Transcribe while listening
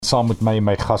saam met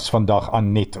my gas vandag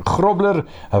Annette Grobler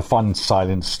van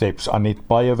Silent Steps. Annette,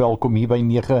 baie welkom hier by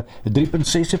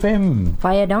 93.6 FM.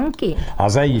 Baie dankie.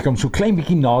 As jy kom so klein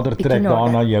bietjie nader trek daar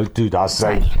na jou toe, daar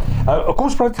sê. Kom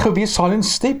ons praat gou weer Silent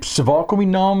Steps. Waar kom die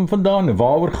naam vandaan?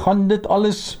 Waaroor gaan dit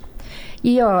alles?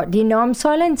 Ja, die naam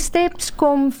Silent Steps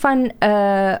kom van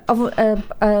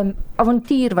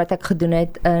avontuur wat ek gedoen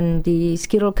het in die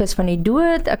Skierelkus van die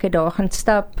Dood. Ek het daar gaan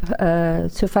stap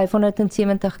so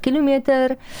 570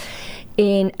 kilometer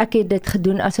en ek het dit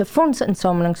gedoen as 'n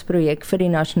fondsinsamelingsprojek vir die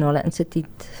Nasionale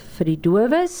Instituut vir die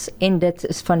Dowes en dit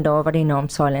is van daar waar die naam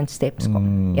Silent Steps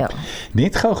kom. Ja.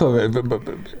 Net gou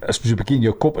as jy begin in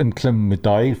jou kop inklim met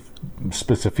daai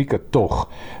spesifieke tog,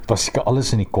 was seker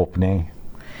alles in die kop, nê? Nee?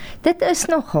 Dit is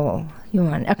nogal,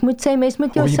 Johan. Ek moet sê, mens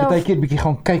moet jouself... Of jy baie keer bietjie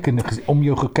gaan kyk en om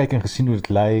jou gekyk en gesien hoe dit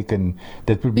lyk en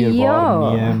dit probeer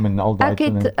waarneem en al daai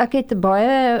dinge. Ek het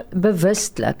baie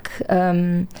bewustelik,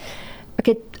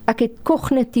 ek het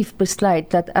kognitief besluit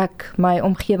dat ek my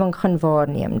omgewing gaan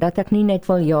waarneem, dat ek nie net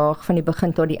wil jaag van die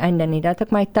begin tot die einde nie, dat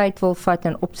ek my tyd wil vat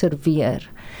en observeer.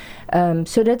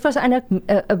 So dit was eintlik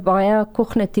 'n baie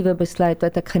kognitiewe besluit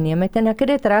wat ek geneem het en ek het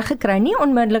dit reg gekry, nie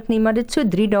onmiddellik nie, maar dit so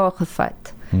 3 dae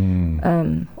gevat.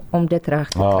 Om dit reg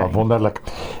te kry. Wonderlik.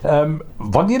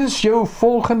 Wanneer is jou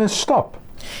volgende stap?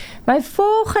 My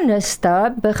volgende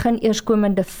stap begin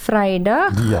eerskomende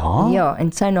Vrydag. Ja,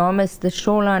 en sy naam is The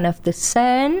Shoreline of the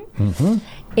Sun.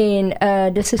 En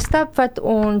dis 'n stap wat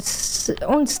ons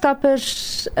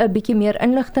stappers 'n bietjie meer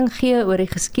inligting gee oor die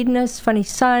geskiedenis van die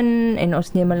son en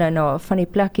ons neem hulle na van die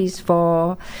plekkies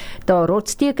waar daar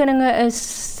rotstekeninge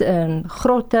is en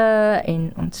grotte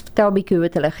en ons vertel bietjie hoe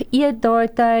het hulle geëet daai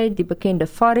tyd, die bekende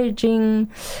foraging.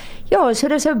 Ja, so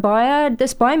dis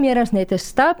baie meer as net 'n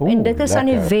stap en dit is lekker. Aan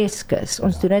die Weskus.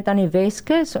 Ons doen dit aan die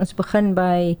Weskus. Ons begin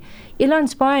by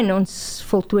Elandsbaai en ons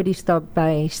voltooi die stap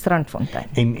by Strandfontein.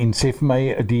 En sê vir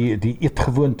my die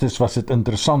eetgewoontes, was dit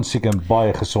interessant, seker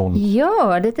baie gesond?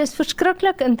 Ja, dit is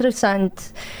verskriklik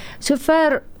interessant.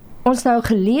 Sover ons nou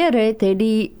geleer het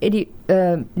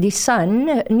die son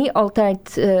nie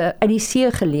altyd uit die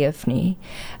see geleef nie.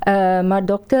 Maar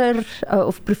dokter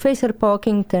of professor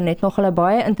Parkington het nog 'n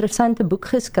baie interessante boek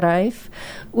geskryf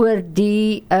oor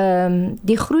die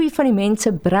groei van die mens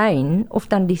se brein of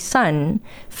dan die son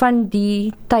van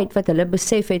die tyd wat hulle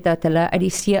besef het dat hulle uit die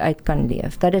see uit kan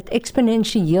leef. Dat dit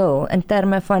eksponensieel in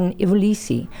terme van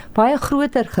evolusie baie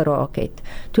groter geraak het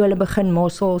toe hulle begin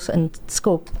mossels en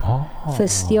skulp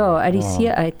vis uit die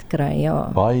see uitkry. Ja.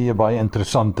 Baie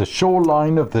interessant. The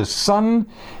Shoreline of the Sun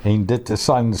en dit is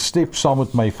Silent Steps. Saam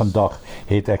met my vandag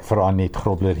het ek vir Annette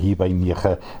Grobler hier by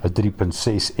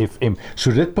 93.6 FM.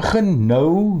 So dit begin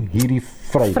nou hierdie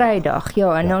Vrydag,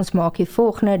 ja, en ons maak die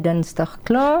volgende Dinsdag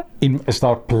klaar. En is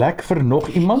daar plek vir nog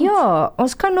iemand? Ja,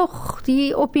 ons kan nog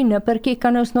op die nippertjie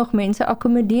kan ons nog mense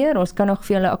akkommodeer. Ons kan nog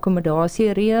vir hulle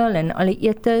akkommodasie reël en alle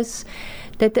etes.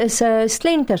 Dit is 'n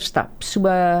slenterstap. So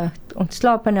ons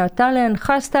slaap in hotelle en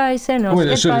gastehuise en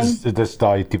ons eet dit is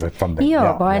daai tipe van ding.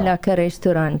 Ja, baie lekker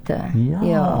restaurante.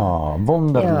 Ja,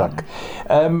 wonderlik.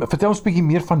 Vertel ons 'n bietjie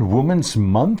meer van Women's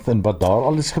Month en wat daar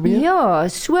alles gebeur. Ja,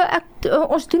 so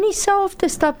ons doen dieselfde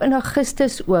stap in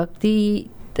Augustus ook,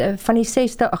 van die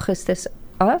 6de Augustus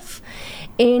af.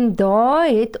 En daar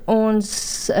het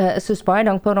ons is ons baie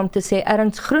dankbaar om te sê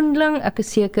Ernst Groenling. Ek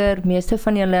is seker meeste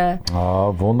van julle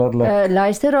wonderlik.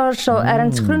 Luisteraars sal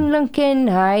Ernst Groenling ken.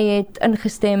 Hy het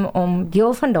ingestem om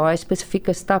deel van daai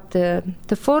spesifieke stap te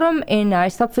vorm en hy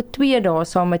stap vir 2 dae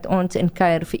saam met ons en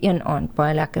kuier vir 1 aand.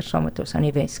 Baie lekker saam met ons aan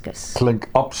die Weskus. Klink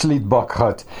absoluut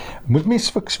bakgat. Moet mens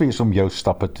fiks wees om jou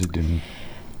stappe te doen?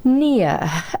 Nee,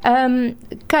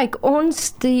 kyk,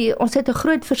 ons het 'n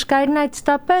groot verskeidenheid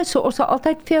stappe, so ons sal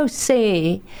altyd vir jou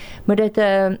sê, moet dit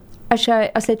as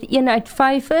dit 1 uit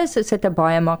 5 is dit 'n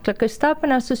baie maklike stap,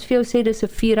 en as ons vir jou sê dis 'n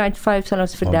 4 uit 5, sal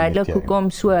ons verduidelik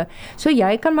hoekom so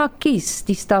jy kan maar kies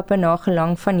die stappe na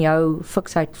gelang van jou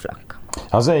fiksheid vlak.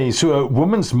 As hy so 'n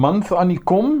Women's Month aan die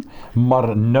kom,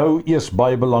 maar nou eers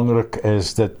baie belangrik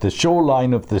is dit The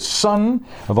Shoreline of the Sun,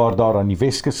 waar daar aan die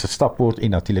Weskus gestap word en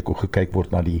natuurlik ook gekyk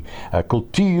word na die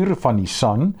kultuur van die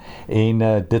son, en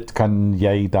dit kan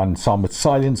jy dan saam met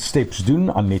Silent Steps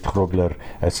doen. Annette Grobler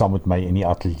saam met my in die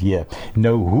ateljee.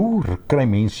 Nou, hoe kry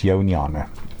mens jou in die hande?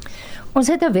 Ons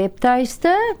het 'n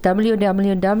webtuiste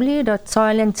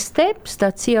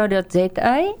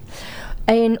www.silentsteps.co.za.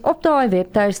 En op daai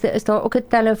webtuiste is daar ook 'n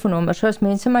telefoonnommer. So as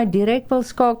mense my direk wil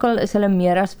skakel, is hulle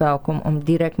meer as welkom om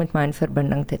direk met my in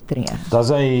verbinding te tree.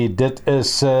 Dit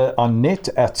is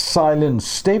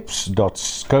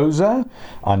Annette@silentsteps.co.za.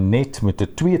 Annette met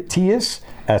 2 T's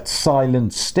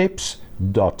 @silentsteps.co.za.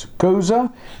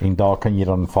 silentsteps.co.za en daar kan jy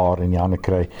dan vaar in die hande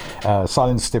kry.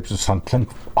 Silent Steps is dan klink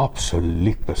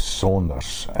absoluut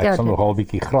besonders. Ek sal nogal 'n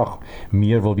bietjie graag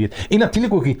meer wil weet. En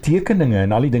natuurlik ook die tekeninge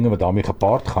en al die dinge wat daarmee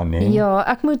gepaard gaan, hè. Ja,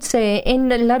 ek moet sê,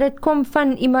 en laat dit kom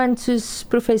van iemand soos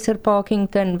Professor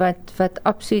Parkington wat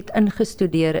absoluut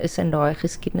ingestudeer is in daai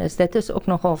geskiedenis. Dit is ook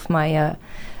nogal vir my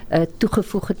 'n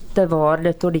toegevoegde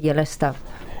waarde tot die hele stap.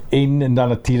 En dan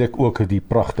natuurlik ook die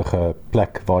pragtige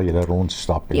plek waar jy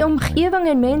rondstap. Die omgewing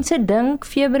en mense dink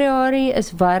Februarie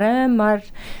is warm, maar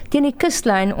teen die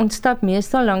kuslyn, ons stap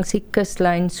meestal langs die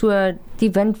kuslyn, so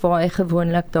die wind waai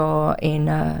gewoonlik daar en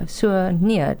so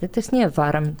nee, dit is nie 'n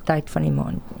warm tyd van die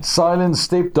maand nie.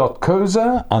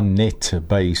 silentstep.co.za, Annette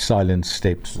by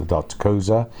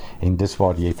silentsteps.co.za en dis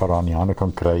waar jy vir aan die hande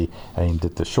kan kry en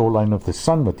dit is Shoreline of the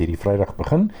Sun wat hierdie Vrydag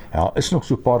begin. Ja, is nog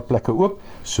so 'n paar plekke oop,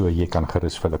 so jy kan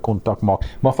gerus vir hulle kontak maak,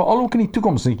 maar veral ook in die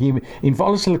toekoms en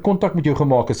veral as hulle kontak met jou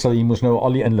gemaak het, sal jy mos nou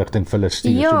al die inligting vir hulle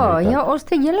stuur. Ja, ons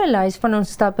het 'n hele lys van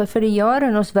ons stappe vir die jaar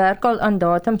en ons werk al aan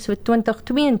datums vir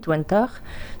 2022.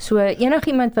 So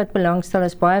enigiemand wat belangstel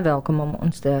is baie welkom om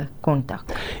ons te kontak.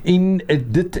 En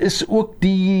dit is ook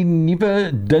die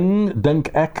nuwe ding, dink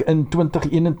ek, in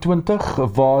 2021,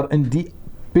 waarin die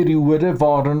periode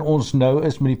waarin ons nou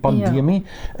is met die pandemie,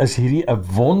 is hierdie 'n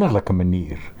wonderlike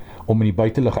manier om in die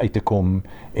buitelug uit te kom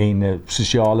en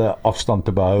sosiale afstand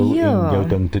te behou en jou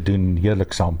ding te doen,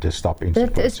 heerlik saam te stap en so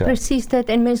voort. Dit is presies dit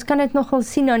en mens kan dit nogal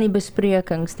sien aan die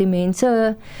besprekings. Die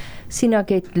mense sien ek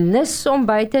het lus om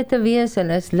buite te wees,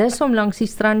 hulle is lus om langs die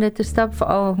strande te stap,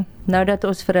 veral nou dat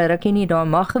ons vir 'n rukkie nie daar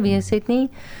mag gewees het nie.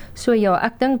 So ja,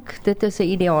 ek dink dit is 'n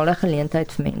ideale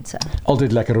geleentheid vir mense.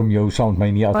 Altyd lekker om jou saam met my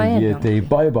in die ateljee te hê.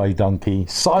 Baie dankie.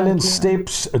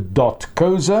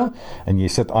 silentsteps.co.za en jy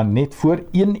sit Annette voor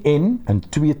 1 N en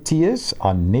 2 T's,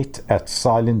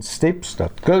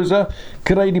 Annette@silentsteps.co.za.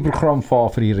 Kry die program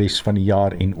vir die res van die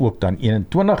jaar en ook dan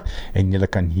 21 en jy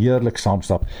kan heerlik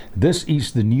saamstap. This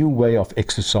is the new way of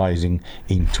exercising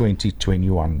in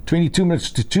 2021. 22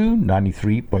 minutes to 2,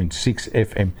 93.6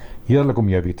 FM. Heerlik om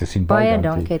jou weer te sien. Baie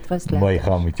dankie, het was lekker. Mooi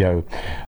gaan met jou.